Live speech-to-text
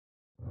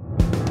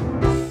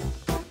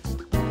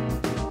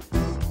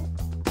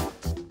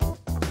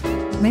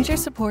Major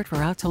support for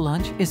Out to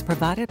Lunch is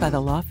provided by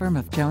the law firm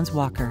of Jones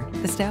Walker,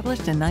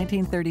 established in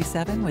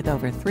 1937 with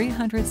over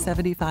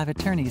 375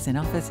 attorneys in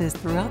offices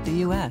throughout the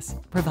U.S.,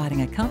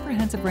 providing a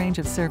comprehensive range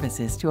of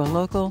services to a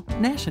local,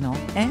 national,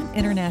 and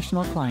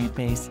international client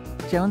base.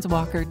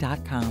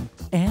 JonesWalker.com.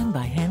 And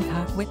by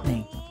Hancock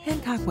Whitney.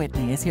 Hancock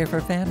Whitney is here for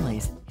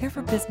families, here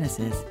for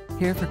businesses,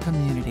 here for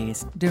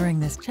communities during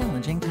this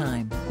challenging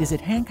time.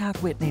 Visit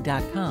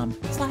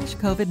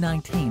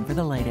HancockWhitney.com/COVID-19 for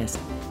the latest.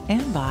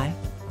 And by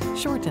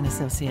Shorten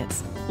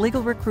Associates,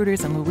 legal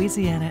recruiters in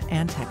Louisiana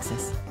and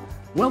Texas.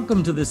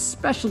 Welcome to this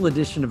special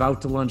edition of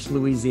Out to Lunch,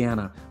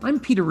 Louisiana. I'm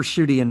Peter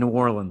Raschuti in New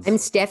Orleans. I'm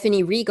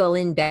Stephanie Regal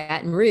in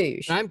Baton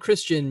Rouge. I'm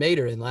Christian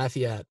Mader in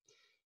Lafayette.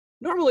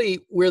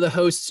 Normally, we're the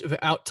hosts of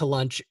Out to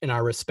Lunch in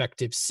our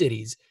respective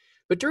cities,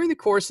 but during the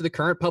course of the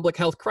current public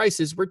health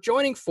crisis, we're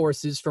joining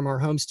forces from our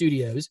home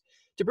studios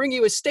to bring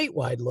you a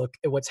statewide look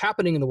at what's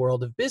happening in the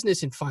world of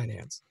business and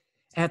finance.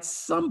 At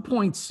some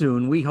point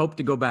soon, we hope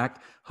to go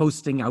back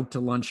hosting Out to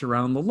Lunch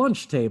around the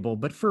lunch table.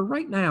 But for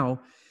right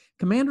now,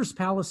 Commander's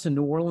Palace in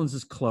New Orleans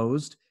is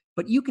closed,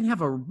 but you can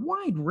have a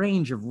wide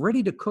range of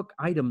ready-to-cook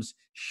items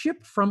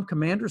shipped from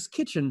Commander's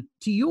Kitchen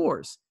to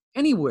yours,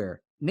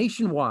 anywhere,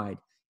 nationwide.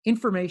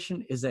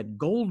 Information is at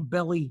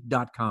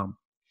goldbelly.com.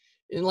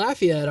 In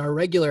Lafayette, our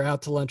regular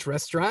Out to Lunch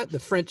restaurant, the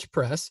French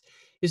Press,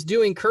 is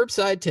doing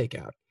curbside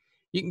takeout.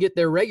 You can get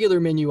their regular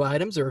menu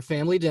items or a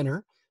family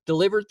dinner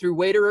delivered through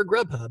Waiter or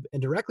Grubhub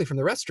and directly from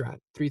the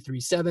restaurant,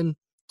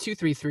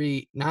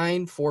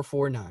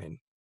 337-233-9449.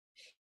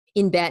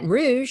 In Baton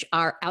Rouge,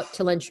 our Out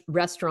to Lunch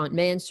restaurant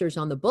Mansers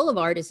on the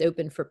Boulevard is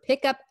open for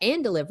pickup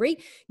and delivery.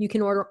 You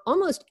can order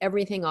almost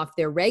everything off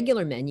their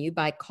regular menu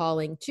by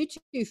calling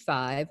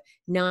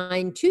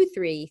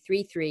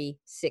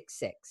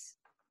 225-923-3366.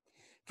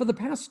 For the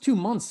past 2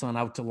 months on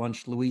Out to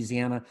Lunch,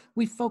 Louisiana,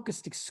 we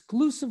focused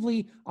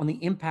exclusively on the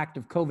impact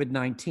of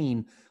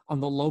COVID-19 on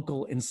the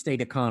local and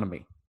state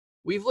economy.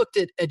 We've looked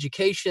at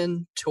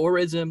education,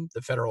 tourism,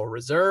 the Federal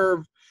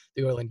Reserve,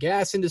 the oil and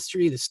gas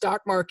industry, the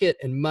stock market,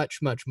 and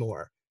much, much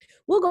more.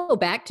 We'll go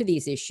back to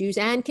these issues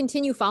and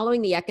continue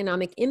following the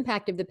economic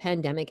impact of the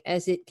pandemic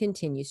as it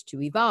continues to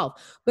evolve.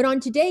 But on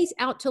today's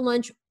Out to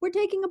Lunch, we're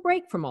taking a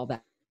break from all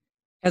that.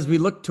 As we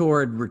look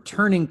toward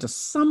returning to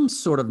some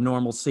sort of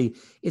normalcy,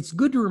 it's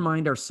good to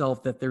remind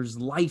ourselves that there's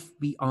life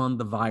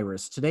beyond the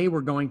virus. Today, we're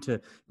going to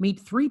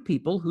meet 3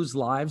 people whose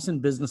lives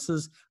and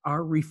businesses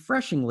are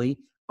refreshingly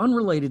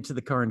unrelated to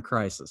the current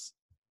crisis.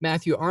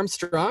 Matthew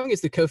Armstrong is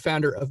the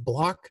co-founder of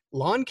Block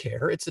Lawn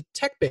Care. It's a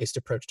tech-based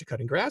approach to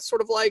cutting grass,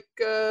 sort of like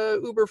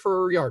Uber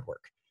for yard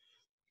work.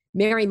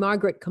 Mary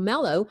Margaret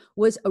Camello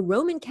was a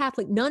Roman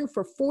Catholic nun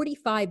for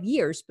 45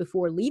 years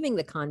before leaving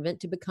the convent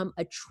to become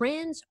a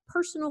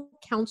transpersonal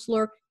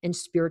counselor and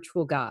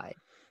spiritual guide.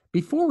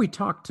 Before we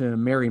talk to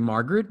Mary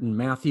Margaret and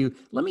Matthew,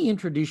 let me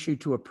introduce you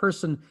to a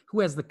person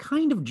who has the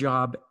kind of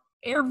job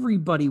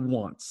everybody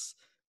wants.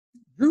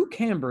 Drew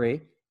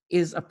Cambray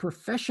is a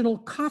professional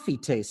coffee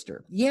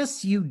taster.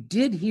 Yes, you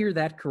did hear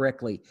that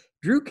correctly.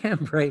 Drew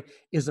Cambray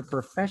is a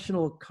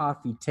professional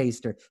coffee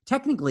taster.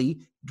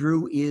 Technically,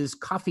 Drew is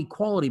coffee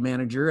quality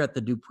manager at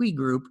the Dupuis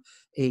Group,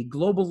 a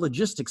global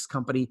logistics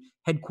company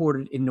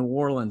headquartered in New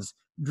Orleans.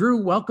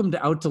 Drew, welcome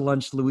to Out to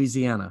Lunch,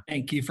 Louisiana.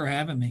 Thank you for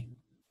having me.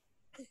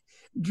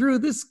 Drew,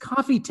 this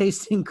coffee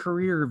tasting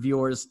career of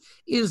yours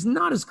is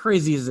not as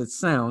crazy as it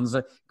sounds.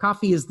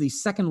 Coffee is the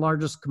second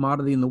largest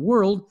commodity in the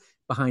world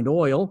behind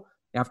oil.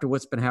 After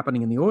what's been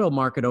happening in the oil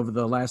market over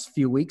the last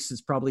few weeks, it's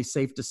probably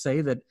safe to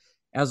say that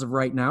as of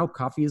right now,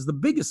 coffee is the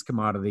biggest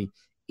commodity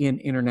in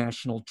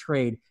international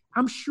trade.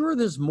 I'm sure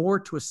there's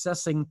more to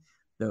assessing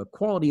the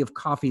quality of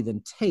coffee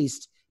than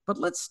taste, but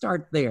let's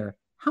start there.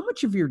 How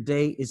much of your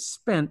day is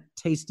spent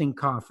tasting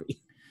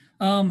coffee?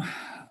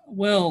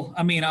 Well,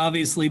 I mean,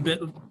 obviously,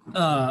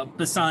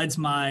 besides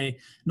my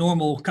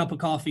normal cup of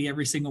coffee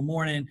every single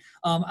morning,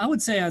 I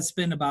would say I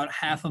spend about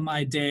half of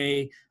my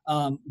day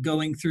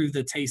going through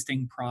the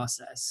tasting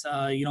process.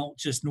 You don't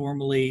just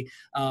normally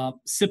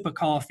sip a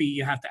coffee.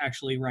 You have to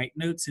actually write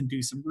notes and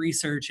do some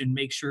research and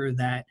make sure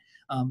that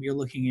you're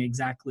looking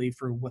exactly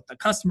for what the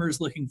customer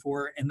is looking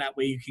for, and that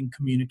way you can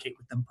communicate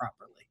with them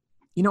properly.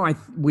 You know,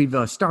 we've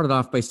started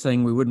off by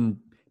saying we wouldn't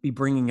be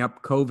bringing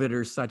up COVID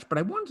or such, but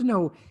I wanted to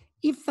know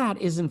if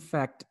that is in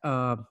fact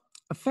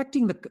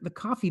affecting the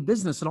coffee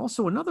business. And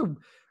also another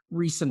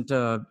recent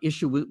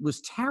issue was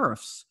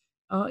tariffs.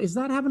 Is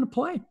that having a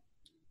play?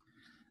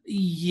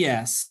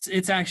 Yes,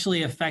 it's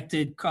actually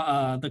affected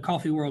the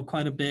coffee world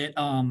quite a bit.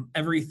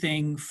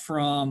 Everything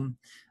from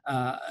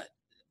the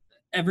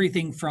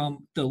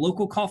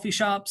local coffee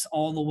shops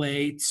all the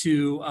way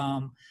to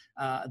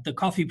the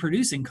coffee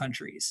producing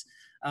countries.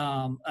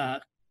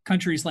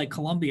 Countries like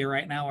Colombia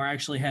right now are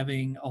actually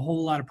having a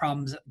whole lot of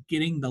problems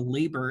getting the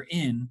labor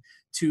in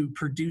to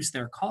produce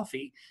their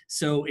coffee.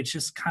 So it's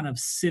just kind of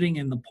sitting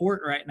in the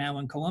port right now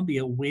in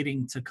Colombia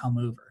waiting to come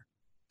over.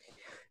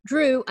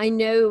 Drew, I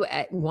know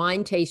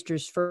wine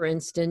tasters, for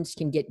instance,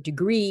 can get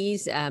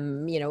degrees.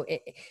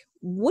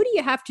 what do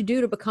you have to do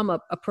to become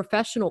a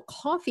professional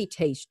coffee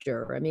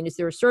taster? I mean, is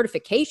there a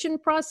certification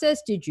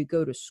process? Did you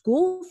go to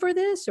school for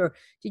this, or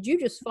did you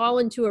just fall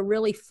into a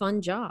really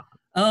fun job?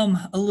 A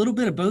little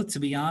bit of both, to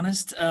be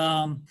honest.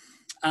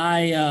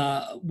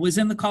 I was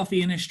in the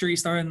coffee industry,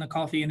 started in the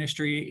coffee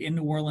industry in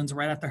New Orleans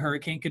right after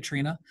Hurricane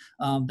Katrina.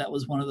 That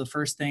was one of the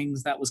first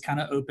things that was kind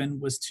of open,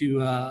 was to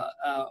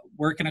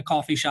work in a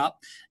coffee shop.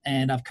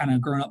 And I've kind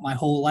of grown up my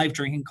whole life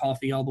drinking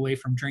coffee, all the way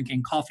from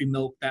drinking coffee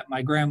milk that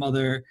my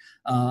grandmother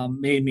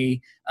made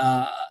me.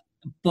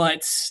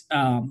 But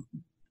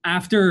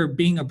after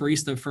being a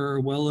barista for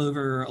well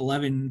over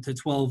 11 to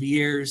 12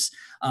 years,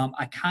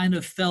 I kind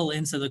of fell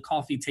into the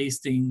coffee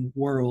tasting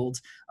world,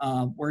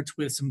 worked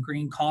with some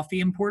green coffee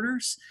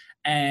importers.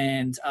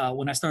 And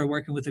when I started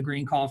working with a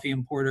green coffee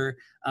importer,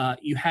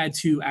 you had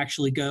to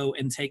actually go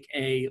and take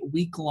a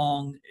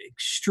week-long,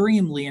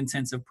 extremely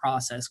intensive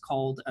process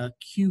called a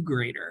Q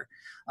grader.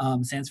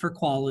 Stands for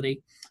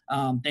quality.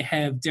 They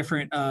have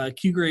different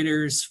Q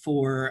graders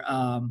for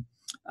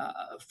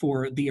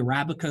the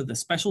Arabica, the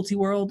specialty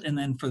world, and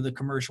then for the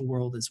commercial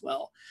world as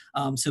well.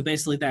 So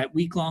basically that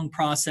week-long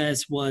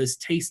process was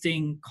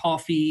tasting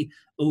coffee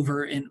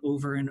over and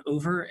over and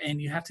over, and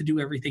you have to do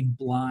everything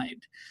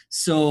blind.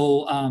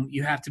 So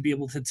you have to be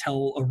able to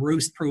tell a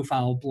roast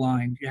profile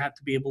blind. You have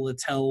to be able to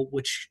tell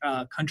which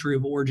country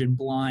of origin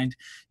blind.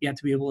 You have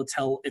to be able to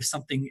tell if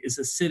something is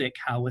acidic,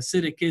 how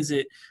acidic is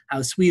it,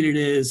 how sweet it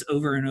is,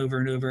 over and over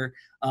and over.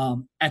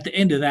 At the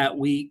end of that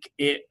week,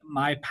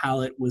 my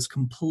palate was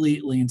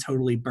completely and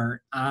totally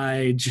burnt.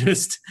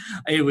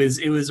 It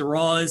was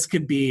raw as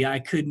could be. I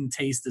couldn't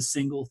taste a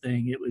single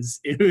thing. It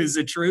was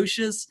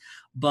atrocious,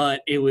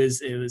 but it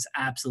was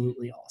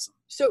absolutely awesome.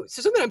 So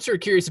something I'm sort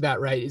of curious about,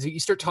 right, is that you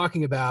start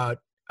talking about,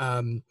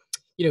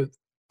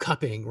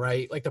 cupping,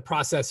 right? Like the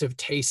process of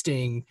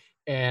tasting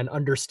and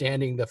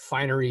understanding the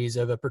fineries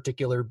of a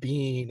particular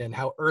bean and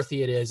how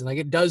earthy it is. And like,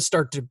 it does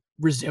start to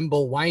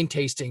resemble wine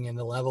tasting in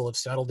the level of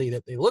subtlety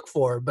that they look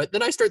for. But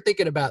then I start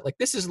thinking about, like,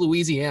 this is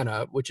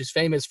Louisiana, which is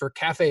famous for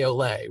cafe au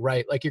lait,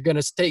 right? Like you're going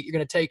to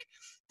take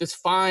this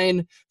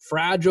fine,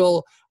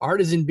 fragile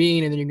artisan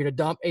bean, and then you're going to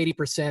dump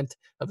 80%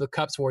 of the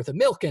cup's worth of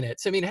milk in it.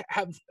 So, I mean,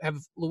 have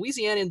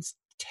Louisianans'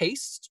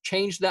 tastes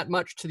changed that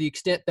much to the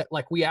extent that,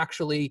 like, we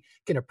actually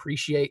can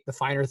appreciate the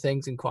finer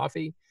things in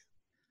coffee?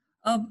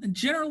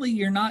 Generally,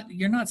 you're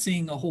not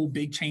seeing a whole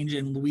big change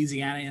in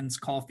Louisianians'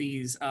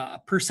 coffee's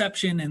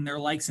perception and their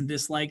likes and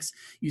dislikes.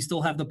 You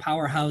still have the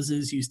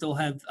powerhouses. You still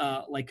have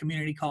like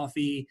Community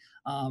Coffee,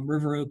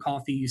 River Oak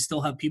Coffee. You still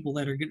have people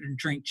that are going to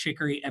drink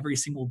chicory every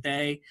single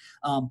day.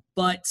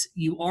 But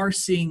you are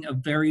seeing a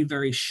very,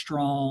 very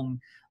strong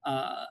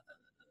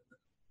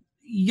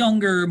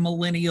younger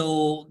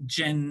millennial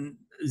Gen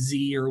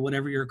Z, or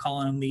whatever you're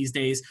calling them these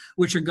days,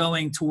 which are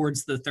going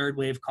towards the third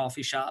wave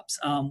coffee shops.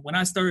 When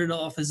I started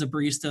off as a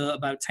barista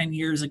about 10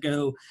 years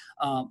ago,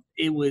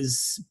 it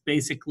was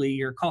basically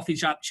your coffee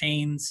shop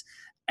chains.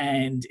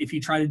 And if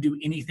you try to do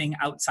anything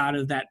outside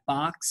of that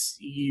box,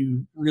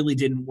 you really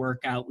didn't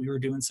work out. We were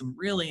doing some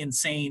really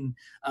insane,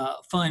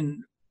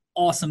 fun,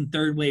 awesome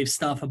third wave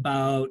stuff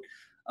about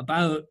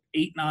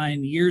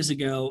 8-9 years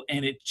ago,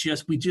 and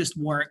we just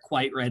weren't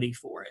quite ready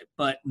for it.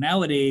 But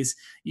nowadays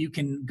you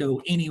can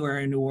go anywhere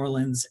in New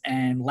Orleans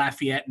and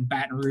Lafayette and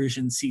Baton Rouge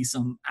and see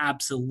some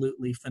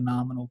absolutely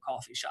phenomenal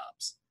coffee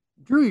shops.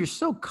 Drew, you're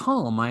so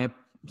calm. I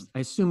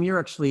assume you're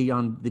actually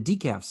on the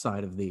decaf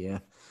side of the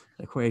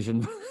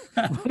equation.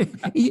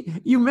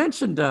 You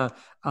mentioned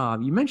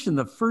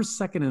the first,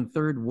 second, and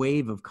third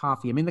wave of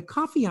coffee. I mean, the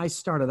coffee I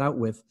started out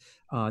with,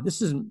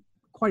 this isn't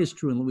quite as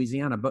true in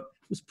Louisiana, but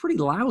it was pretty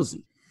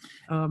lousy.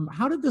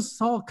 How did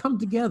this all come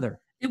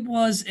together? It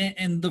was,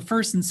 and the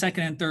first and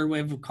second and third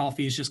wave of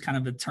coffee is just kind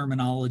of a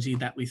terminology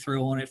that we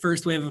throw on it.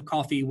 First wave of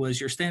coffee was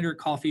your standard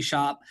coffee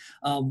shop.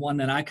 One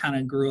that I kind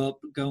of grew up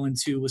going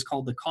to was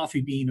called the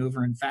Coffee Bean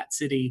over in Fat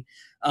City.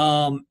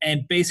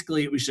 And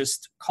basically it was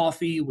just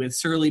coffee with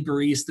surly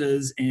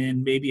baristas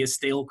and maybe a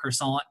stale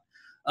croissant.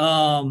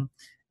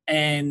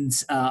 And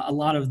a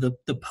lot of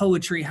the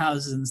poetry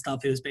houses and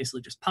stuff, it was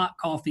basically just pot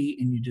coffee,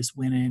 and you just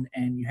went in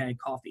and you had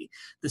coffee.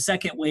 The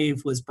second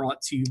wave was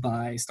brought to you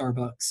by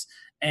Starbucks,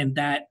 and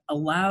that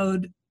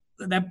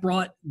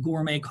brought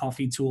gourmet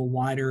coffee to a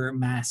wider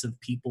mass of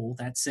people.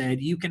 That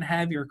said, you can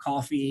have your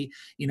coffee,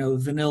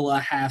 vanilla,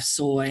 half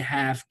soy,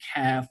 half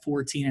calf,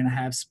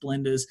 14.5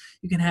 Splendas.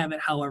 You can have it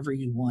however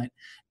you want.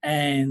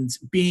 And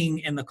being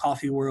in the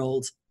coffee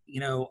world,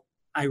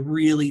 I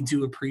really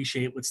do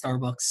appreciate what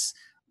Starbucks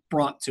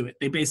brought to it.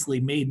 They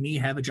basically made me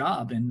have a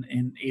job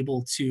and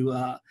able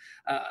to,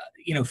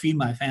 feed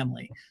my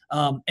family.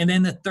 And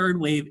then the third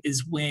wave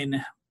is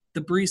when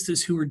the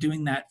baristas who were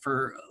doing that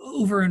for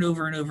over and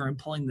over and over and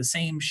pulling the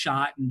same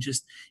shot and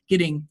just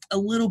getting a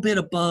little bit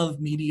above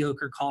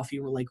mediocre coffee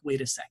were like, wait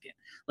a second,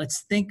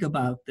 let's think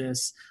about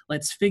this.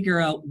 Let's figure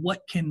out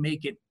what can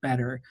make it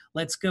better.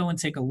 Let's go and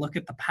take a look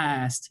at the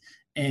past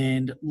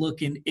and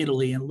look in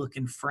Italy and look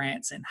in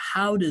France and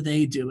how do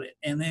they do it?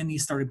 And then he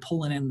started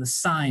pulling in the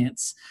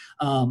science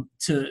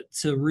to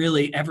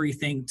really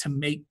everything to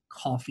make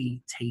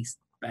coffee taste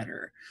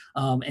better.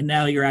 And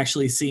now you're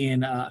actually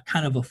seeing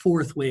kind of a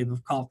fourth wave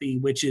of coffee,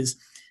 which is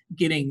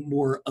getting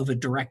more of a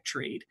direct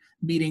trade,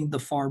 meeting the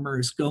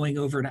farmers, going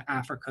over to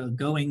Africa,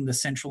 going to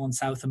Central and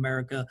South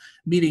America,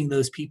 meeting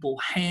those people,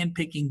 hand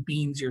picking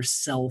beans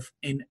yourself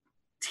and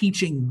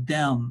teaching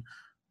them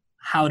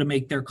how to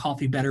make their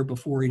coffee better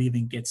before it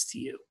even gets to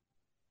you.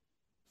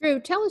 Drew,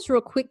 tell us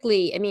real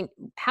quickly, I mean,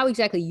 how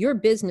exactly your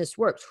business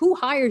works. Who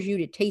hires you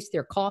to taste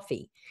their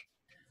coffee?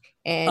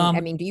 And I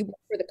mean, do you work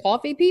for the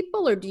coffee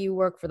people or do you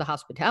work for the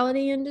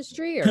hospitality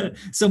industry? Or?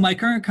 So my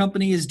current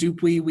company is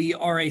Dupuis. We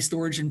are a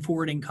storage and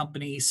forwarding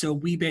company. So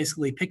we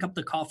basically pick up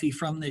the coffee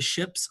from the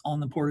ships on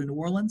the Port of New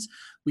Orleans.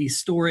 We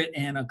store it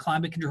in a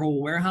climate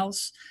control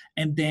warehouse,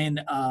 and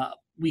then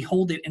we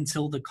hold it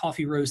until the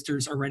coffee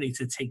roasters are ready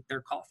to take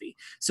their coffee.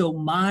 So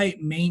the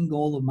main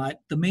goal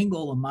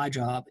of my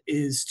job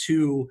is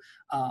to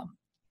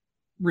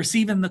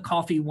receiving the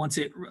coffee once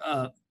it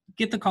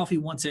get the coffee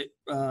once it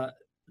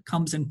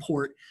comes in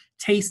port,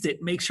 taste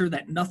it, make sure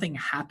that nothing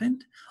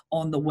happened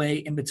on the way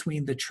in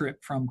between the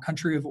trip from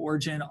country of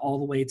origin all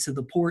the way to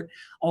the port.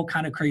 All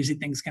kind of crazy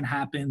things can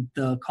happen.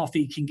 The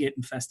coffee can get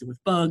infested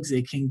with bugs.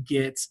 It can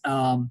get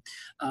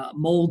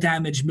mold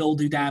damage,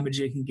 mildew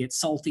damage. It can get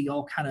salty,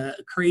 all kind of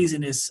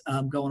craziness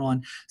going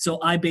on.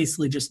 So I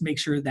basically just make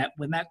sure that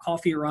when that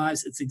coffee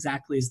arrives, it's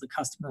exactly as the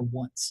customer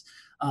wants.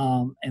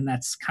 And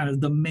that's kind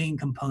of the main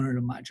component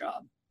of my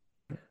job.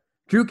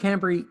 Drew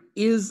Cambry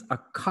is a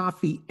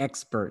coffee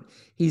expert.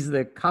 He's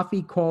the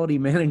coffee quality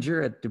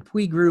manager at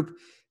Dupuis Group.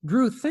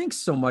 Drew, thanks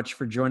so much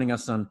for joining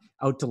us on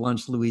Out to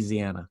Lunch,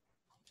 Louisiana.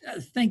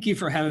 Thank you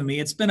for having me.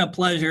 It's been a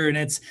pleasure, and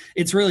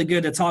it's really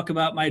good to talk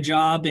about my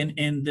job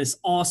and this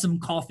awesome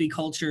coffee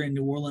culture in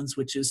New Orleans,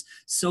 which is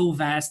so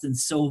vast and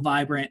so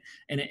vibrant.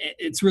 And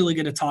it's really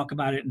good to talk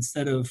about it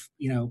instead of,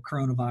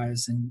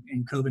 coronavirus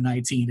and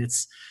COVID-19.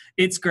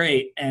 It's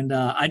great. And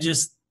I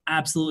just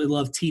absolutely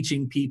love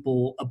teaching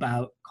people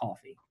about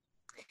coffee.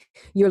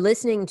 You're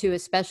listening to a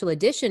special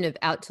edition of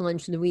Out to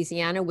Lunch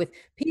Louisiana with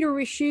Peter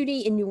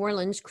Ricchiuti in New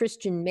Orleans,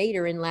 Christian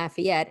Mader in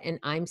Lafayette, and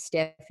I'm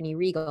Stephanie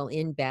Regal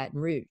in Baton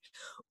Rouge.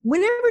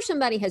 Whenever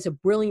somebody has a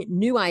brilliant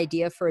new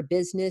idea for a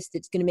business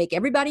that's going to make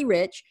everybody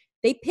rich,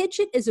 they pitch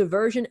it as a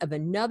version of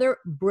another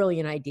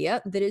brilliant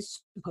idea that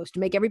is supposed to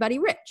make everybody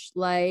rich,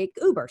 like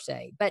Uber,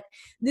 say. But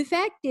the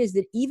fact is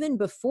that even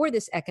before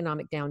this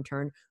economic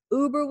downturn,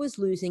 Uber was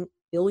losing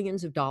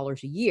billions of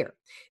dollars a year.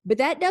 But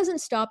that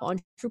doesn't stop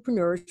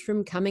entrepreneurs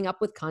from coming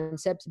up with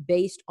concepts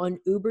based on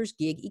Uber's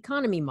gig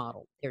economy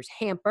model. There's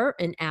Hamper,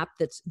 an app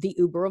that's the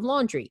Uber of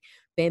laundry.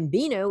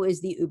 Bambino is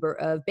the Uber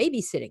of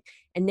babysitting.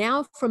 And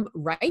now from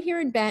right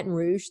here in Baton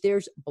Rouge,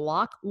 there's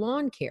Block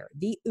Lawn Care,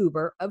 the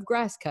Uber of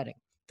grass cutting.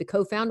 The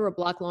co-founder of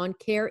Block Lawn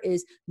Care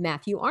is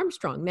Matthew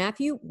Armstrong.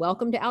 Matthew,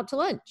 welcome to Out to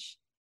Lunch.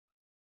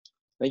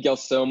 Thank y'all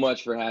so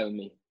much for having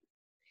me.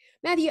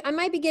 Matthew, I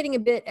might be getting a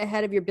bit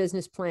ahead of your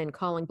business plan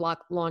calling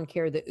Block Lawn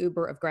Care the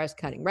Uber of grass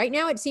cutting. Right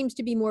now, it seems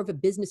to be more of a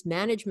business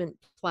management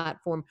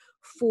platform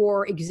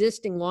for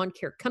existing lawn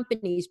care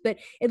companies, but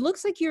it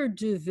looks like you're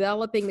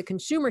developing the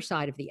consumer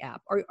side of the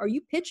app. Are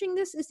you pitching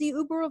this as the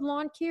Uber of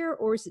lawn care,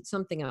 or is it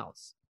something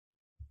else?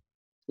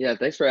 Yeah,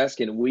 thanks for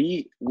asking.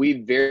 We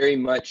very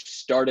much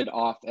started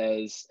off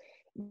as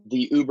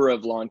the Uber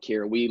of lawn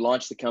care. We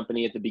launched the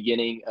company at the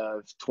beginning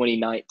of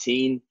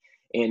 2019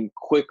 and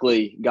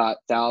quickly got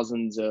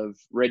thousands of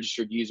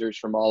registered users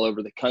from all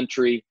over the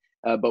country.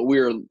 But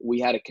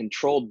we had a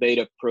controlled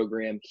beta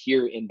program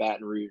here in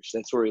Baton Rouge.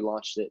 That's where we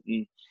launched it.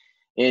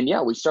 And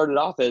yeah, we started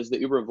off as the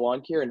Uber of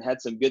lawn care and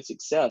had some good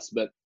success.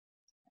 But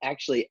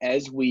actually,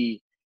 as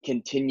we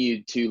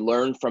continued to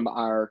learn from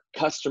our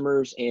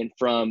customers and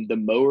from the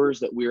mowers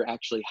that we were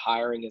actually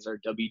hiring as our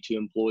W-2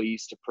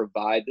 employees to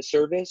provide the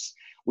service,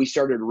 we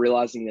started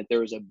realizing that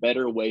there was a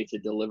better way to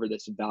deliver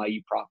this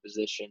value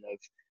proposition of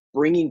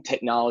bringing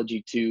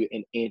technology to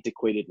an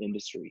antiquated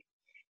industry.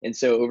 And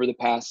so over the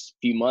past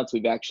few months,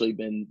 we've actually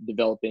been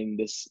developing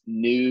this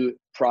new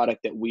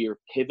product that we are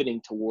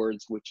pivoting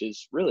towards, which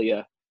is really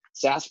a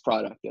SaaS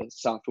product, a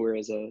software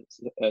as a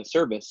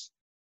service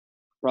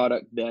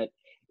product that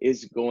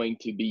is going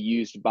to be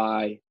used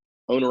by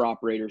owner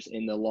operators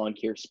in the lawn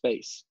care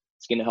space.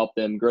 It's going to help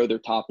them grow their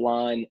top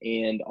line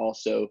and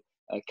also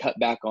cut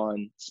back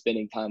on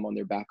spending time on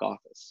their back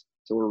office.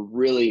 So we're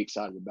really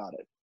excited about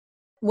it.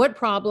 What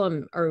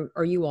problem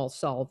are you all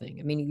solving?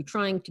 I mean, are you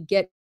trying to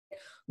get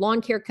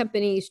lawn care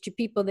companies to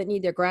people that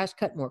need their grass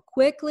cut more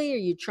quickly? Are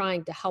you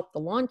trying to help the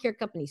lawn care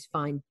companies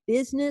find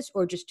business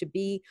or just to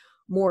be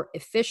more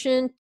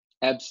efficient?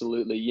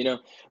 Absolutely.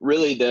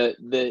 Really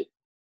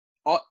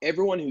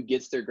everyone who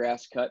gets their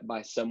grass cut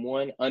by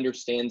someone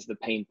understands the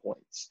pain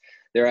points.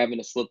 They're having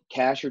to slip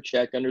cash or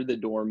check under the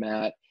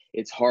doormat.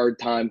 It's hard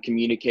time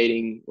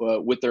communicating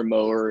with their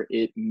mower.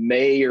 It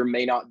may or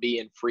may not be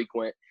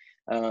infrequent.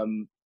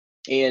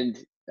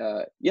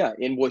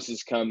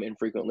 Invoices come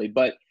infrequently.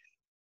 But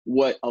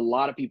what a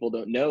lot of people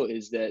don't know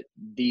is that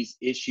these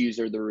issues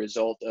are the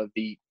result of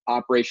the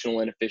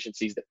operational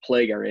inefficiencies that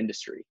plague our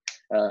industry.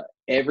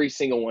 Every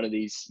single one of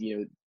these,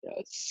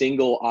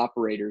 single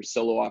operators,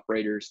 solo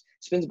operators,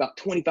 spends about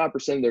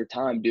 25% of their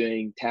time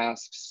doing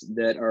tasks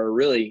that are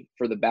really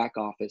for the back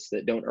office,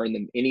 that don't earn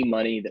them any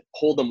money, that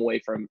pull them away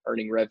from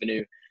earning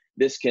revenue.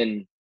 This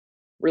can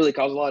really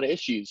cause a lot of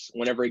issues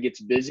whenever it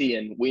gets busy.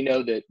 And we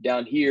know that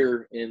down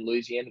here in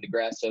Louisiana, the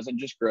grass doesn't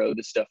just grow,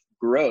 the stuff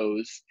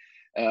grows,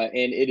 and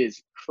it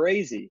is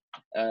crazy.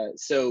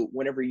 So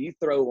whenever you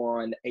throw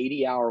on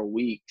 80-hour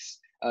weeks,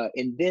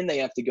 and then they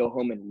have to go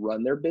home and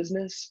run their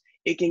business,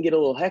 it can get a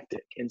little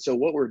hectic. And so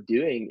what we're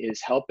doing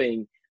is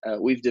helping,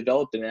 we've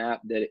developed an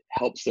app that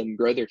helps them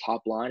grow their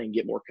top line and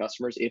get more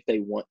customers if they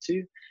want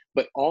to,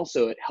 but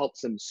also it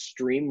helps them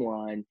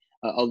streamline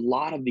a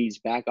lot of these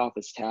back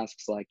office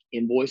tasks like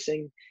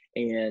invoicing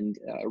and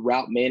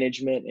route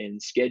management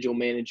and schedule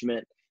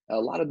management. A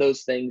lot of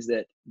those things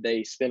that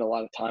they spend a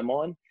lot of time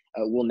on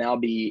will now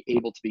be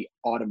able to be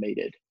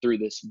automated through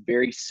this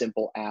very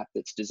simple app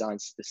that's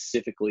designed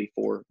specifically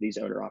for these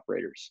owner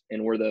operators.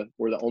 And we're the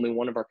only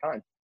one of our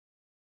kind.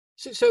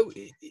 So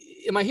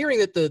am I hearing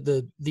that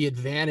the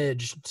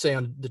advantage, say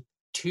on the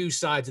two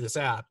sides of this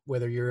app,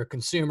 whether you're a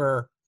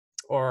consumer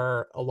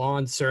or a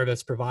lawn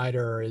service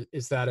provider,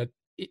 is that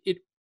it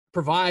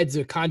provides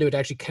a conduit to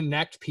actually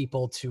connect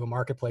people to a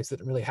marketplace that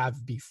didn't really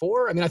have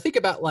before? I mean, I think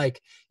about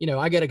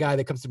I get a guy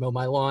that comes to mow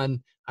my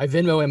lawn, I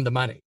Venmo him the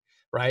money,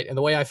 right? And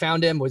the way I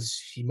found him was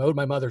he mowed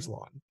my mother's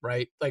lawn,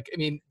 right?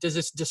 Does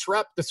this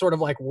disrupt the sort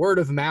of word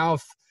of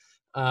mouth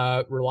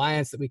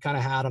reliance that we kind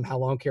of had on how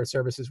lawn care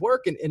services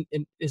work? And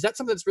is that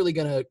something that's really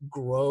going to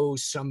grow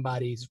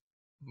somebody's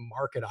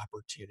market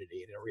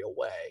opportunity in a real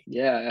way?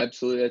 Yeah,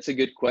 absolutely. That's a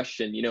good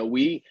question.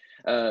 We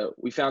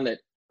found that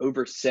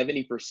over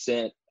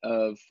 70%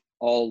 of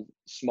all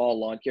small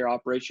lawn care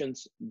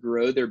operations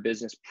grow their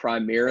business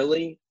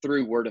primarily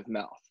through word of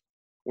mouth.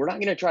 We're not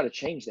going to try to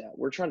change that.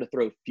 We're trying to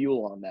throw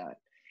fuel on that.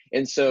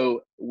 And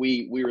so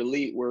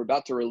we're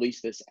about to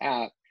release this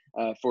app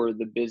for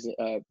the business,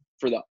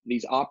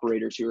 these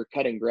operators who are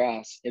cutting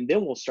grass, and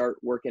then we'll start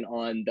working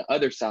on the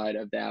other side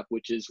of the app,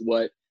 which is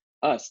what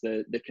us,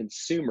 the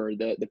consumer,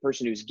 the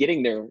person who's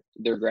getting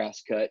their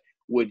grass cut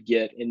would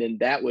get, and then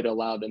that would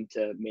allow them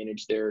to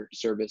manage their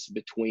service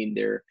between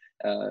their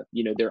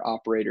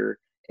operator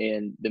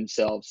and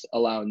themselves,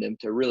 allowing them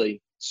to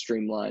really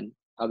streamline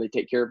how they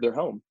take care of their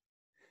home.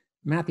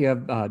 Matthew,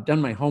 I've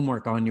done my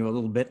homework on you a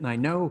little bit, and I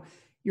know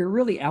you're a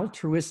really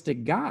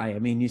altruistic guy. I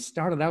mean, you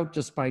started out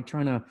just by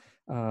trying to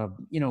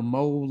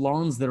mow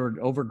lawns that are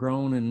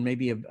overgrown and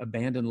maybe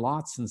abandoned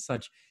lots and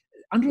such.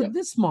 Under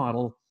this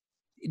model,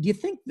 do you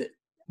think that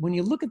when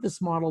you look at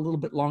this model a little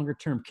bit longer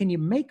term, can you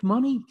make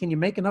money? Can you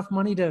make enough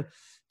money to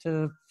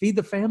feed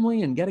the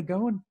family and get it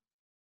going?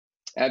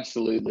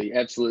 Absolutely.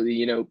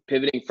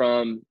 Pivoting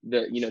from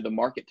the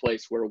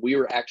marketplace where we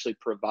were actually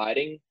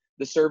providing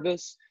the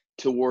service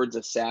towards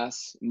a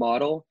SaaS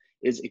model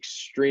is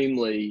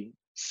extremely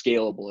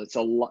scalable.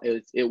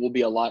 It will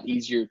be a lot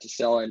easier to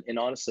sell. And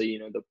honestly,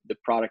 the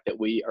product that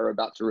we are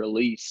about to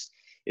release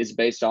is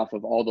based off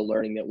of all the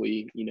learning that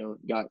we,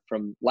 got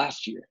from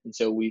last year. And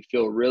so we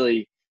feel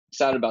really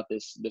excited about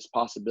this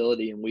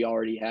possibility. And we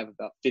already have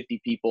about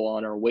 50 people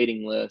on our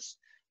waiting list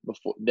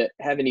before that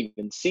haven't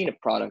even seen a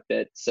product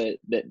that said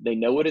that they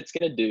know what it's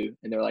going to do.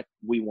 And they're like,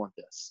 we want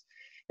this.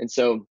 And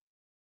so,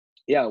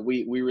 yeah,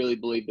 we really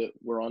believe that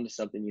we're onto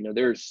something.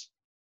 There's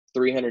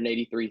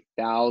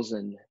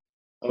 383,000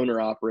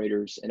 owner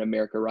operators in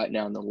America right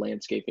now in the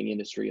landscaping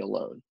industry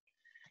alone.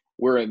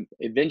 We're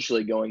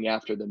eventually going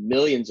after the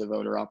millions of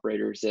owner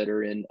operators that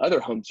are in other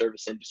home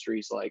service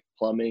industries like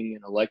plumbing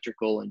and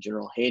electrical and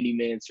general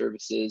handyman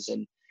services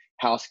and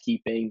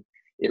housekeeping.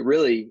 It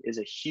really is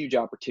a huge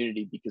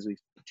opportunity because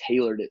we've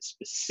tailored it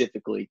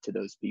specifically to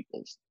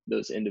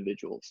those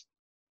individuals.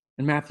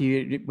 And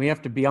Matthew, we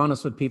have to be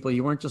honest with people.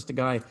 You weren't just a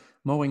guy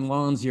mowing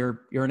lawns.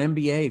 You're an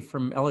MBA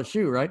from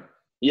LSU, right?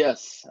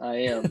 Yes, I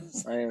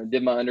am.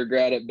 Did my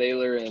undergrad at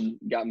Baylor and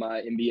got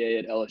my MBA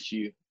at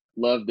LSU.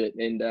 Loved it.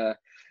 And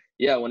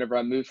whenever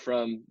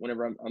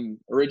I'm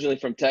originally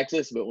from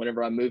Texas, but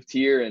whenever I moved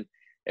here and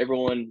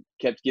everyone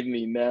kept giving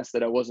me mess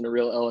that I wasn't a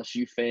real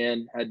LSU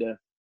fan, had to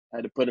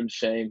put them to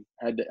shame.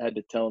 Had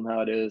to tell them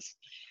how it is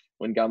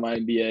when got my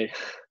MBA.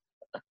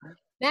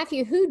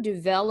 Matthew, who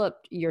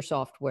developed your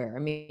software? I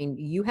mean,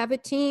 you have a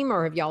team,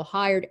 or have y'all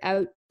hired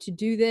out to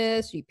do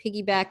this? You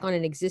piggyback on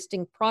an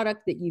existing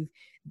product that you've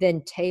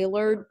then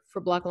tailored for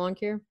Black Lawn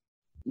Care?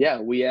 Yeah,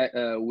 we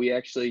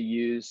actually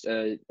used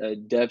a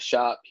dev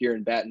shop here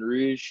in Baton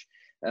Rouge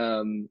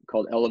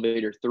called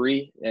Elevator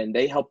 3, and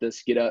they helped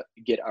us get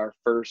our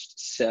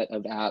first set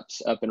of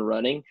apps up and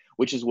running,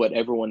 which is what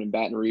everyone in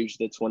Baton Rouge,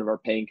 that's one of our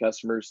paying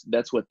customers,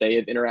 that's what they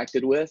have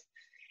interacted with.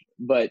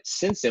 But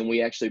since then,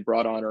 we actually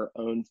brought on our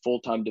own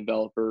full-time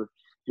developer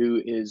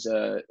who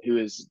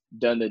has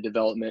done the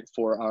development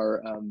for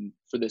our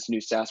for this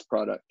new SaaS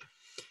product.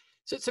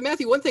 So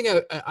Matthew, one thing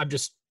I'm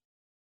just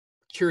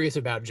curious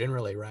about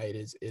generally, right,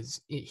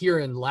 is here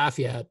in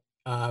Lafayette,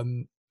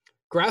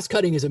 grass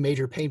cutting is a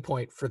major pain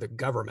point for the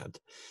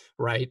government,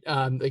 right?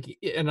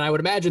 And I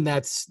would imagine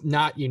that's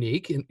not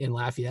unique in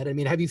Lafayette. I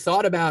mean, have you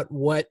thought about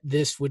what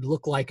this would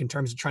look like in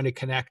terms of trying to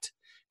connect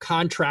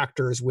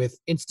contractors with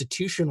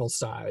institutional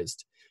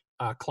sized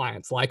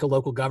clients, like a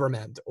local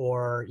government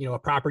or, a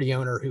property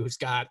owner who's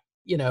got,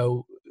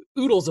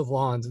 oodles of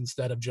lawns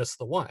instead of just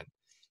the one?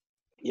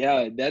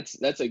 Yeah,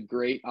 that's a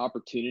great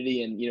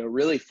opportunity. And,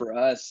 really for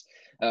us,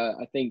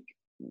 I think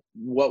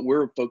what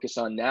we're focused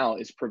on now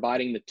is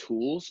providing the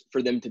tools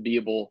for them to be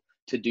able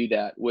to do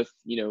that with,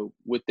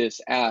 with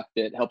this app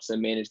that helps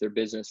them manage their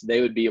business.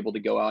 They would be able to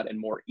go out and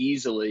more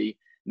easily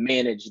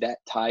manage that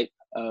type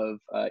of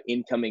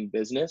incoming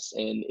business.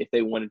 And if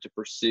they wanted to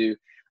pursue,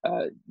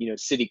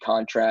 city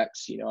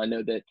contracts, I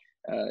know that,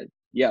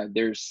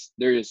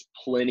 there is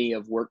plenty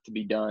of work to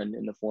be done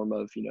in the form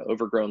of,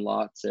 overgrown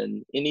lots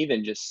and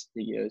even just,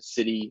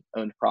 city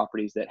owned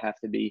properties that have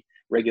to be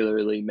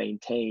regularly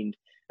maintained.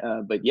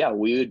 But yeah,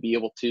 we would be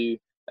able to,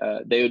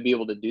 they would be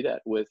able to do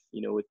that with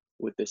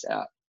this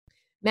app.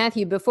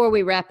 Matthew, before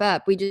we wrap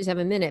up, we just have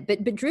a minute,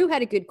 but Drew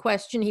had a good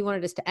question he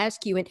wanted us to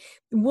ask you. And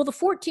will the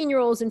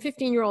 14-year-olds and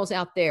 15-year-olds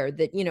out there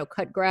that,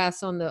 cut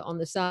grass on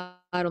the side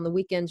on the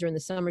weekends or in the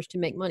summers to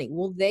make money,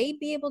 will they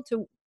be able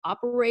to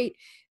operate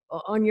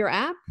on your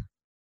app?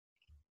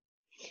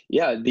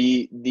 Yeah, and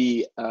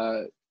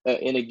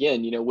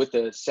again, with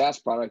the SaaS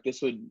product,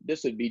 this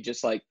would be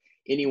just like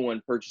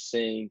anyone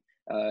purchasing,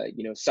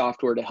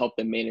 software to help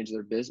them manage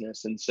their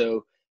business. And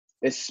so,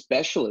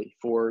 especially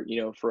for a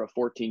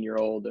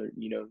 14-year-old or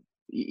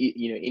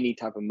any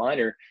type of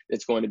minor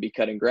that's going to be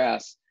cutting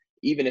grass,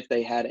 even if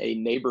they had a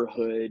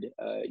neighborhood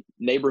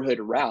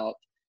route,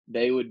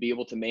 they would be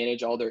able to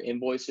manage all their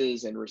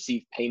invoices and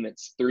receive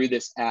payments through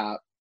this app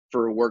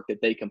for work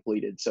that they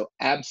completed. So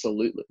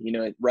absolutely,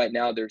 right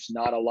now there's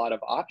not a lot of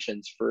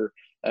options for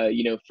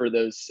for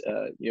those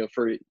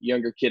for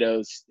younger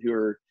kiddos who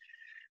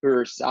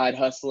are side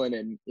hustling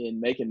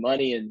and making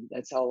money, and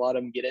that's how a lot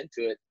of them get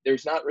into it.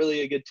 There's not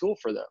really a good tool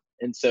for them.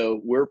 And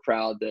so we're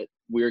proud that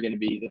we're going to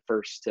be the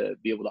first to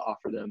be able to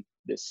offer them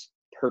this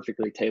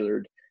perfectly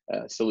tailored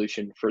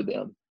solution for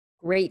them.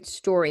 Great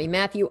story.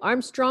 Matthew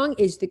Armstrong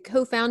is the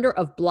co-founder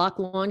of Block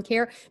Lawn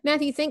Care.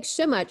 Matthew, thanks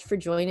so much for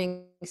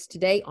joining us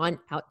today on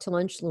Out to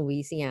Lunch,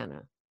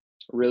 Louisiana.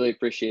 Really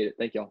appreciate it.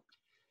 Thank y'all.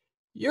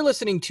 You're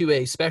listening to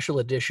a special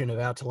edition of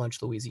Out to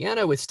Lunch,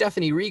 Louisiana with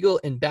Stephanie Riegel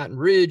in Baton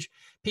Rouge,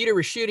 Peter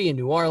Ricchiuti in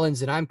New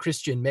Orleans, and I'm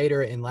Christian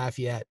Mader in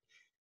Lafayette.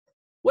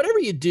 Whatever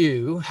you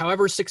do,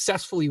 however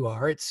successful you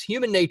are, it's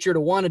human nature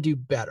to want to do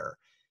better,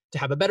 to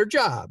have a better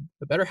job,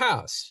 a better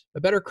house, a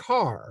better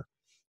car.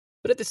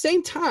 But at the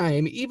same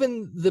time,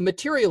 even the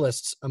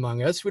materialists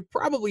among us would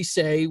probably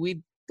say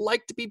we'd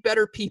like to be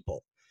better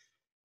people.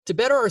 To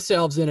better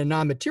ourselves in a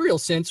non-material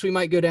sense, we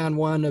might go down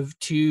one of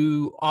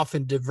two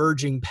often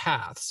diverging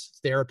paths,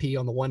 therapy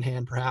on the one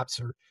hand,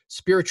 perhaps, or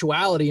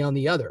spirituality on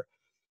the other.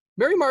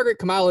 Mary Margaret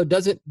Khumalo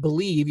doesn't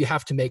believe you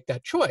have to make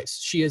that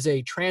choice. She is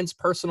a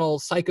transpersonal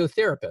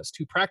psychotherapist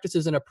who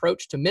practices an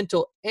approach to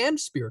mental and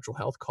spiritual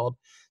health called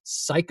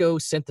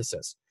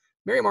psychosynthesis.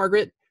 Mary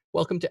Margaret,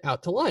 welcome to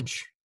Out to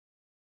Lunch.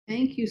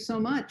 Thank you so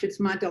much. It's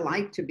my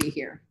delight to be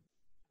here.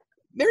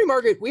 Mary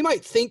Margaret, we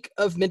might think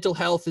of mental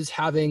health as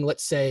having,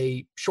 let's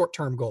say,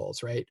 short-term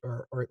goals, right?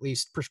 Or at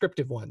least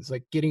prescriptive ones,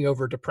 like getting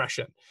over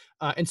depression.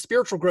 And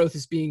spiritual growth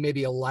as being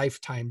maybe a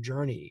lifetime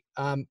journey.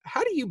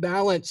 How do you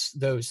balance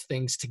those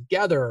things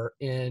together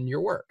in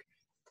your work?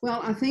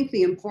 Well, I think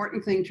the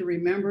important thing to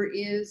remember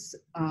is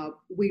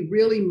we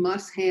really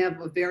must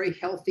have a very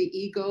healthy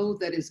ego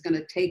that is going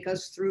to take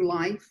us through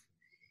life.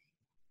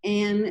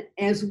 And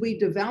as we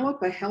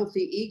develop a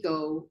healthy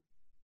ego,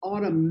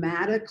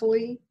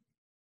 automatically,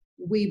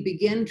 we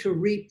begin to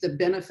reap the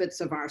benefits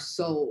of our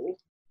soul.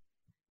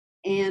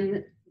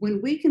 And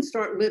when we can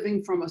start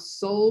living from a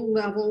soul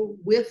level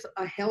with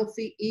a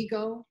healthy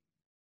ego,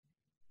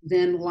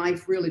 then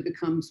life really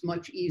becomes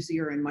much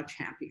easier and much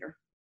happier.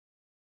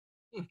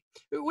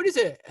 What does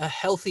a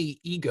healthy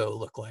ego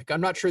look like?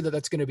 I'm not sure that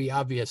that's going to be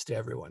obvious to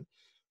everyone.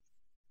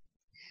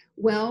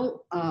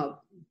 Well,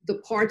 the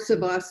parts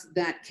of us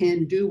that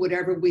can do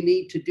whatever we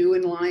need to do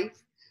in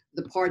life,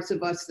 the parts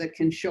of us that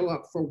can show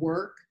up for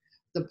work,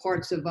 the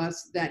parts of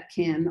us that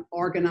can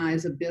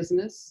organize a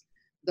business,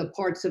 the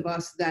parts of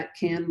us that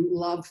can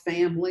love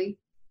family.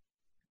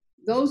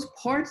 Those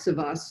parts of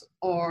us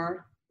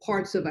are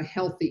parts of a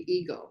healthy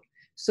ego.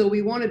 So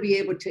we want to be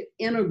able to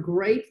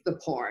integrate the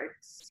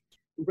parts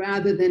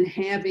rather than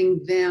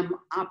having them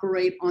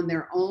operate on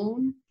their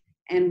own.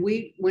 And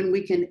when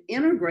we can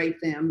integrate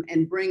them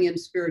and bring in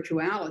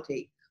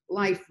spirituality,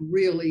 life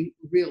really,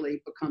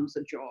 really becomes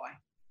a joy.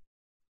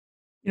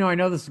 I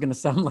know this is going to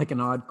sound like an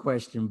odd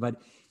question, but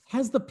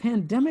has the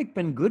pandemic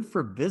been good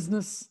for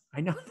business?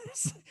 I know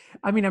this.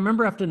 I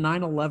remember after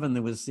 9/11,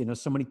 there was,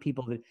 so many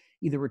people that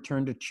either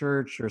returned to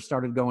church or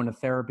started going to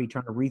therapy,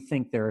 trying to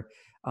rethink their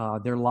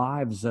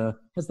lives.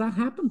 Has that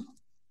happened?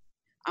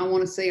 I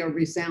want to say a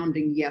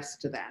resounding yes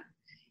to that,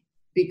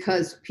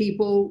 because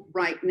people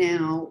right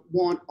now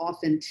want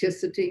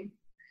authenticity.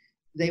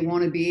 They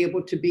want to be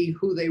able to be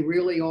who they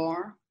really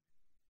are.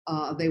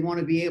 They want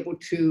to be able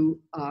to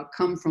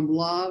come from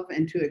love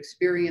and to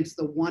experience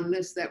the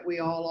oneness that we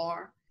all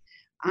are.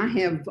 I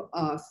have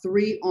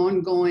 3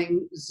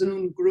 ongoing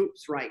Zoom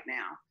groups right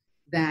now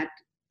that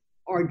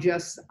are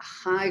just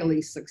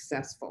highly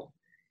successful,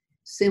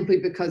 simply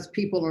because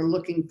people are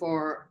looking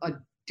for a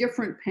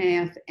different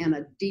path and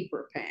a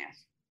deeper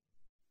path.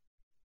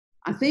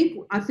 I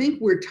think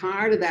we're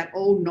tired of that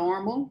old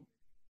normal,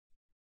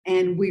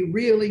 and we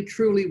really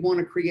truly want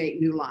to create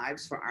new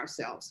lives for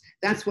ourselves.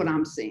 That's what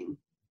I'm seeing.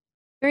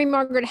 Mary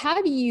Margaret,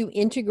 how do you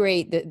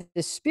integrate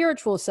the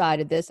spiritual side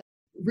of this?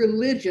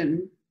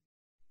 Religion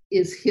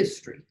is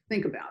history.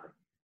 Think about it.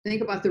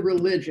 Think about the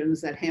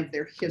religions that have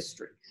their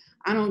history.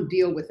 I don't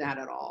deal with that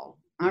at all.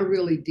 I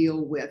really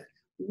deal with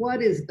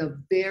what is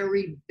the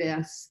very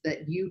best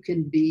that you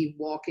can be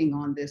walking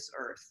on this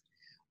earth.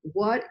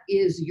 What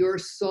is your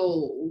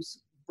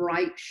soul's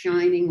bright,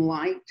 shining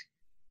light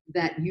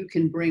that you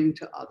can bring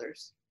to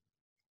others?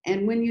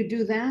 And when you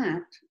do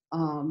that,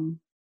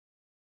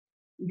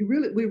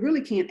 we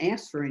really can't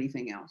ask for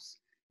anything else.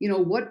 You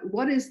know,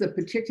 what is the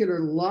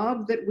particular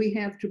love that we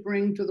have to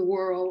bring to the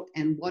world,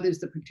 and what is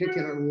the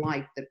particular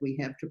light that we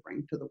have to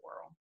bring to the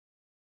world?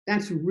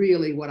 That's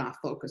really what I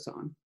focus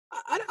on.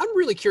 I'm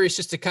really curious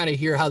just to kind of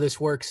hear how this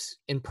works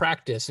in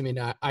practice. I mean,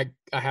 I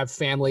have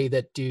family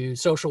that do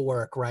social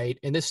work, right?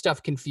 And this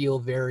stuff can feel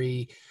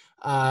very,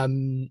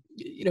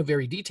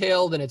 very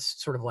detailed, and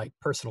it's sort of like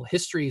personal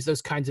histories,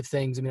 those kinds of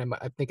things. I mean,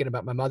 I'm thinking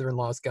about my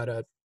mother-in-law's got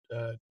a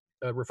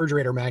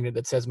refrigerator magnet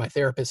that says, "My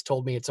therapist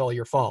told me it's all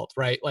your fault,"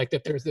 right? Like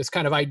that there's this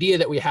kind of idea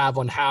that we have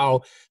on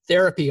how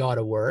therapy ought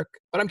to work.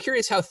 But I'm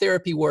curious how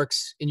therapy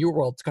works in your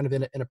world, kind of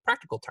in a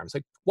practical terms.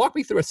 Like, walk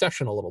me through a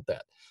session a little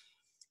bit.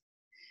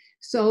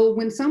 So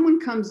when someone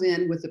comes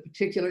in with a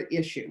particular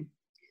issue,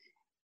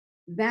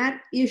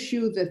 that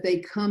issue that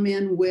they come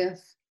in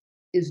with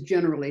is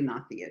generally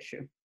not the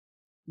issue.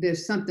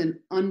 There's something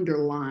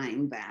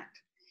underlying that.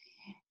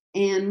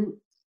 And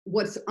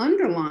what's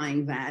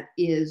underlying that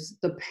is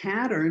the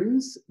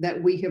patterns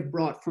that we have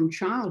brought from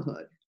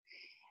childhood.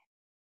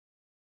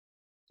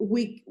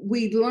 We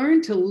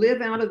learn to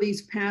live out of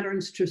these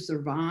patterns to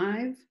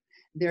survive.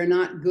 They're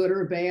not good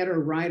or bad or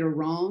right or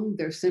wrong.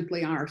 They're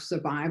simply our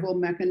survival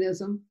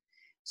mechanism.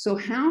 So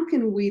how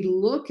can we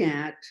look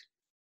at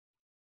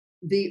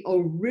the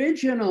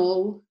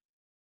original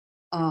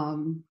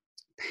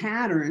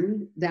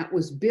pattern that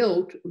was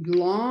built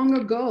long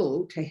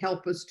ago to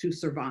help us to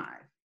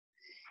survive?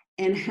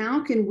 And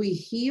how can we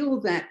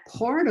heal that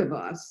part of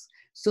us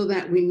so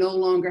that we no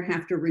longer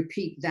have to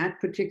repeat that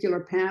particular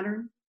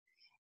pattern?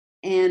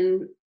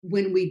 And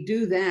when we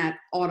do that,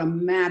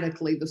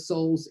 automatically the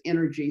soul's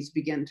energies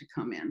begin to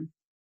come in.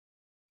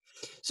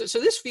 So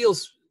this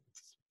feels,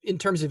 in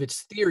terms of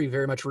its theory,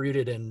 very much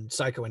rooted in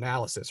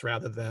psychoanalysis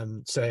rather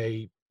than,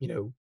 say,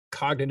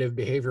 cognitive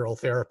behavioral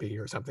therapy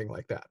or something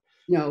like that.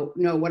 No,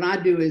 what I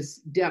do is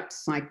depth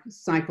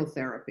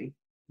psychotherapy,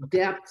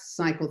 depth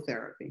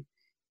psychotherapy.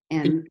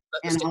 And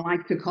I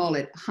like to call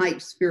it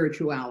hype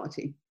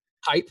spirituality.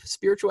 Hype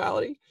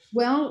spirituality?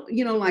 Well,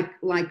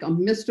 like a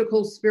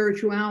mystical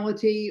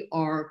spirituality,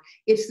 or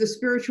it's the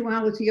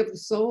spirituality of the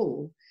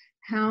soul.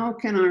 How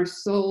can our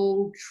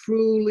soul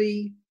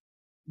truly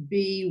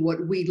be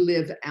what we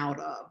live out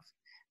of?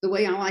 The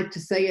way I like to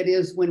say it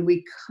is, when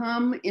we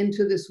come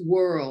into this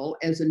world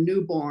as a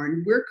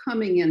newborn, we're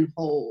coming in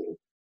whole.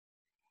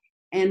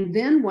 And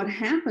then what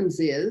happens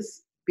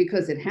is,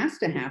 because it has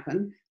to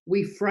happen,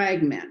 we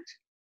fragment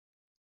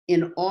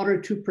in order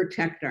to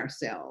protect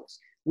ourselves.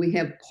 We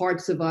have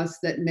parts of us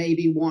that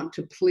maybe want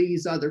to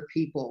please other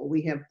people.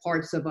 We have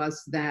parts of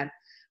us that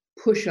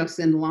push us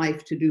in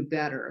life to do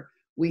better.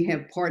 We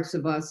have parts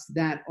of us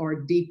that are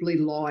deeply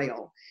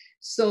loyal.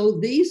 So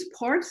these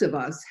parts of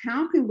us,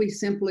 how can we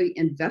simply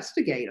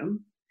investigate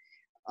them,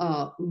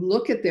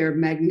 look at their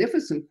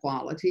magnificent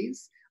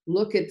qualities,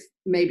 look at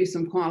maybe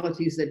some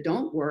qualities that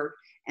don't work,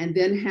 and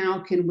then how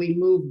can we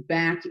move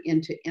back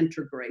into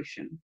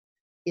integration?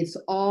 It's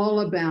all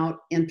about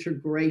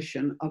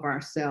integration of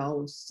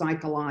ourselves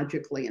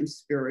psychologically and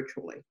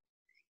spiritually.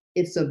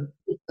 It's a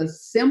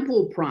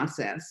simple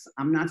process.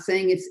 I'm not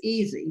saying it's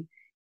easy.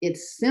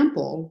 It's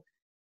simple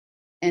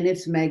and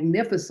it's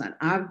magnificent.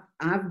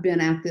 I've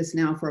been at this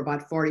now for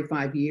about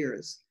 45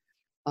 years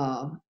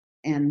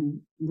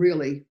and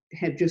really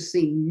have just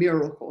seen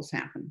miracles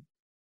happen,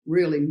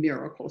 really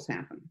miracles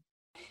happen.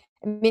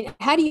 I mean,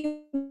 how do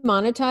you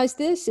monetize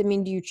this? I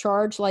mean, do you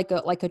charge like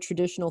a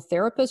traditional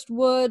therapist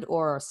would,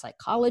 or a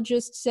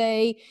psychologist,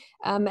 say?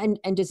 And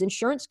does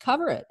insurance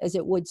cover it, as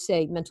it would,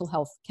 say, mental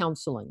health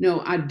counseling?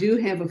 No, I do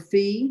have a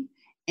fee,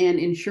 and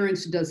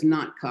insurance does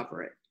not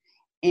cover it.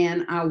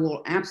 And I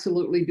will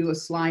absolutely do a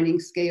sliding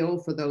scale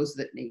for those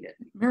that need it.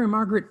 Mary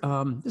Margaret,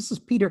 this is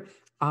Peter.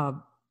 I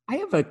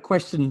have a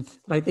question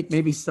that I think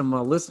maybe some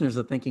listeners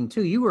are thinking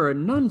too. You were a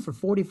nun for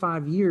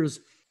 45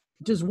 years.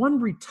 Does one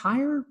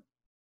retire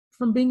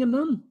from being a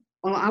nun?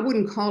 Well, I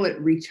wouldn't call it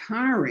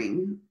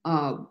retiring.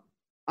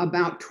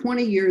 About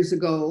 20 years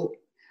ago,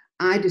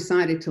 I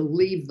decided to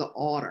leave the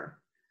order.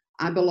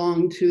 I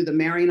belonged to the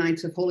Mary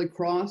Knights of Holy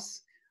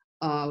Cross.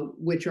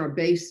 which are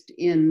based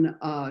in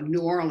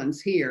New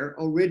Orleans here.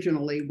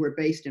 Originally, we're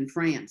based in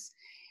France.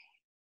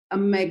 A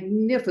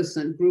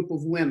magnificent group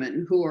of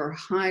women who are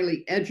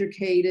highly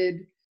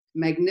educated,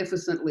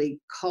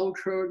 magnificently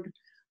cultured.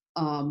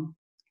 I'm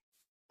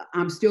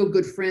still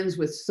good friends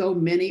with so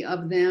many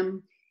of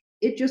them.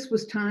 It just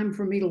was time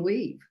for me to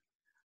leave.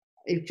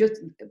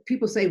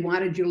 People say, why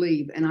did you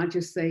leave? And I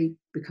just say,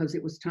 because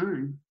it was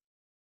time.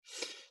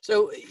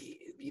 So,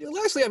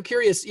 lastly, I'm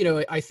curious,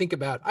 I think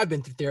about, I've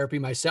been through therapy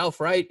myself,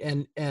 right?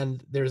 And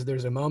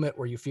there's a moment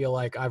where you feel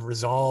like I've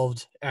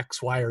resolved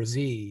X, Y, or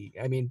Z.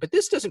 I mean, but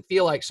this doesn't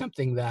feel like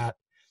something that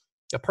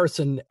a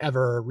person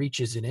ever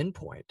reaches an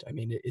endpoint. I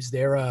mean, is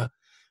there a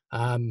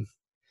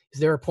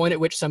point at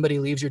which somebody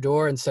leaves your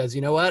door and says,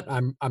 you know what,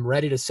 I'm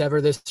ready to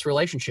sever this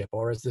relationship?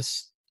 Or is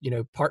this,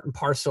 part and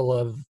parcel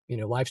of,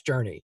 life's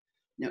journey?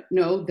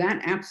 No,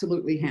 that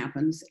absolutely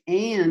happens.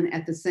 And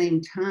at the same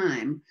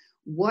time,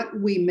 what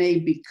we may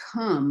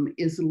become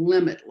is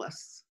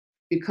limitless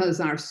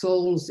because our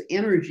soul's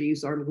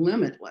energies are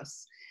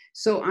limitless.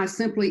 So I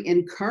simply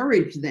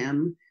encourage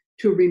them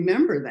to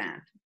remember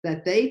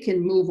that they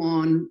can move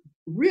on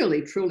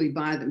really, truly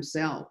by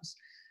themselves.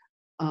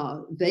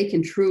 They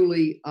can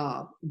truly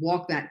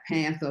walk that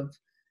path of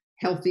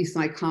healthy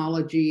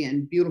psychology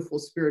and beautiful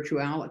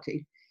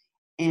spirituality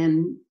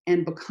and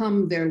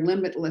become their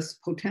limitless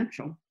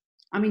potential.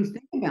 I mean,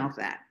 think about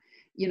that.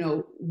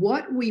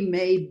 What we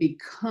may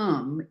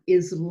become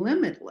is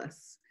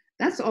limitless.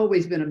 That's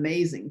always been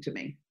amazing to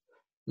me.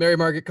 Mary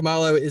Margaret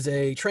Khumalo is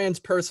a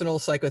transpersonal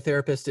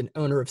psychotherapist and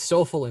owner of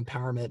Soulful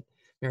Empowerment.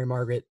 Mary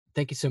Margaret,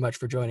 thank you so much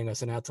for joining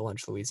us in Out to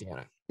Lunch,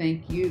 Louisiana.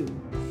 Thank you.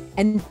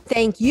 And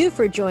thank you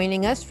for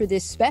joining us for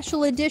this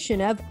special edition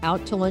of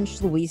Out to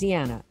Lunch,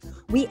 Louisiana.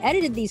 We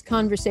edited these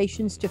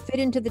conversations to fit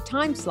into the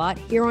time slot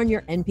here on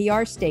your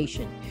NPR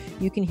station.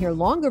 You can hear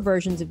longer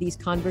versions of these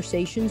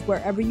conversations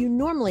wherever you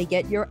normally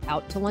get your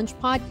Out to Lunch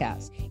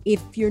podcast.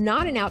 If you're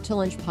not an Out to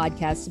Lunch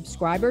podcast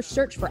subscriber,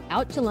 search for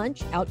Out to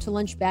Lunch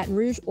Baton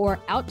Rouge, or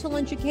Out to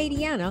Lunch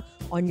Acadiana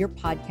on your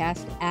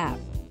podcast app.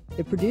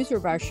 The producer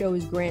of our show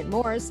is Grant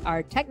Morris.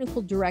 Our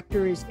technical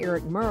director is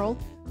Eric Merle.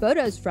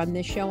 Photos from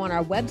this show on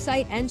our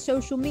website and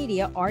social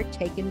media are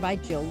taken by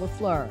Jill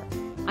LaFleur.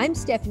 I'm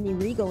Stephanie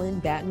Regal in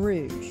Baton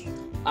Rouge.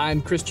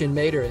 I'm Christian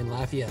Mader in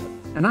Lafayette.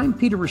 And I'm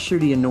Peter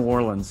Raschuti in New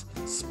Orleans.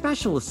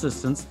 Special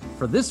assistance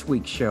for this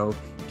week's show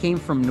came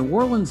from New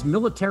Orleans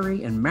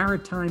military and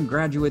maritime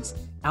graduates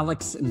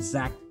Alex and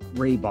Zach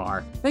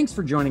Raybar. Thanks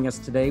for joining us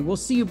today. We'll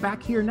see you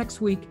back here next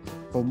week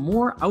for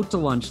more Out to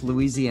Lunch,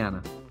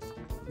 Louisiana.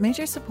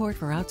 Major support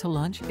for Out to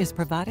Lunch is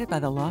provided by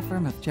the law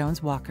firm of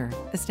Jones Walker,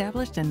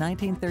 established in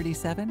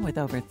 1937 with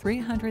over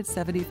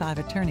 375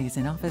 attorneys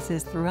in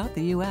offices throughout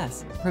the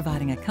U.S.,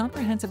 providing a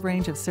comprehensive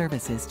range of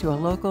services to a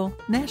local,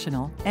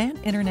 national, and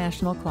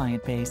international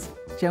client base.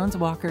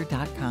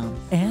 JonesWalker.com.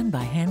 And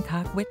by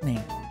Hancock Whitney.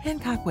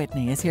 Hancock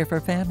Whitney is here for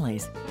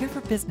families, here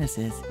for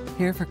businesses,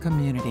 here for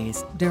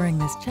communities during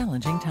this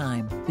challenging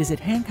time. Visit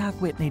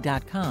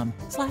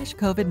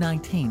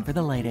HancockWhitney.com/COVID-19 for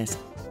the latest.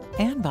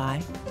 And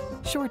by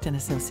Short &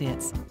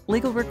 Associates,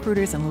 legal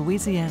recruiters in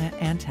Louisiana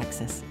and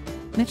Texas.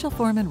 Mitchell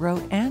Foreman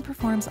wrote and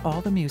performs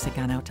all the music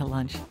on Out to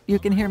Lunch. You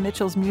can hear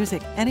Mitchell's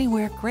music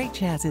anywhere great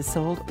jazz is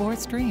sold or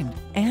streamed,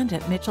 and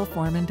at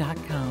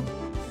MitchellForeman.com.